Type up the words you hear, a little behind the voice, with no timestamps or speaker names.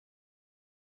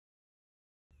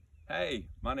Hey,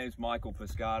 my name's Michael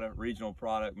Pisciotta, Regional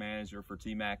Product Manager for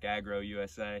TMAC Agro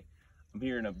USA. I'm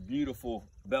here in a beautiful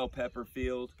bell pepper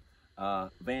field,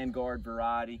 Vanguard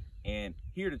variety, and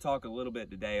here to talk a little bit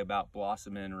today about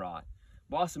blossom end rot.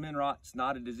 Blossom end rot is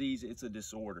not a disease, it's a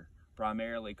disorder,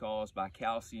 primarily caused by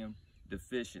calcium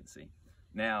deficiency.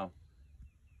 Now,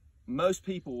 most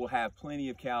people will have plenty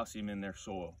of calcium in their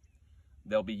soil.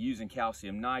 They'll be using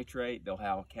calcium nitrate, they'll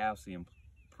have a calcium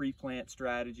pre-plant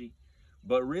strategy.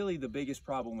 But really the biggest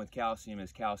problem with calcium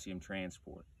is calcium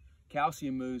transport.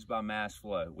 Calcium moves by mass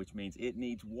flow, which means it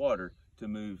needs water to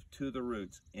move to the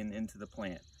roots and into the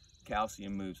plant.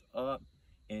 Calcium moves up,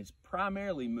 and it's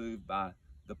primarily moved by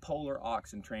the polar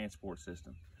auxin transport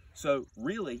system. So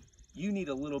really, you need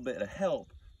a little bit of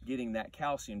help getting that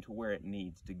calcium to where it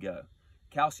needs to go.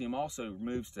 Calcium also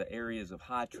moves to areas of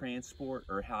high transport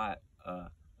or high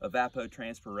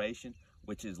evapotranspiration,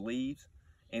 which is leaves.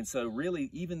 And so really,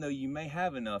 even though you may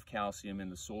have enough calcium in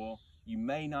the soil, you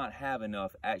may not have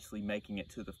enough actually making it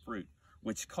to the fruit,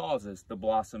 which causes the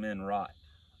blossom end rot.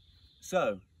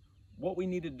 So what we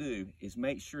need to do is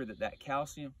make sure that that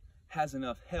calcium has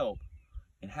enough help,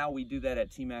 and how we do that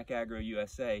at TMAC Agro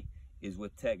USA is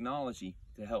with technology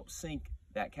to help sink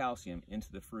that calcium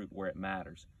into the fruit where it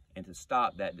matters and to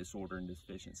stop that disorder and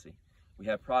deficiency. We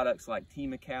have products like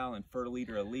T-Macal and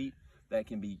Fertiliter Elite that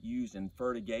can be used in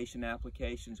fertigation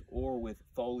applications or with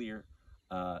foliar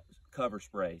cover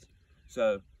sprays.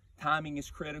 So timing is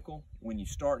critical. When you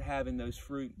start having those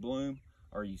fruit bloom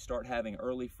or you start having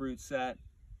early fruit set,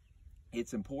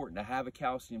 it's important to have a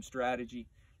calcium strategy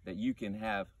that you can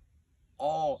have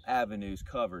all avenues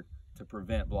covered to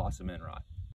prevent blossom end rot.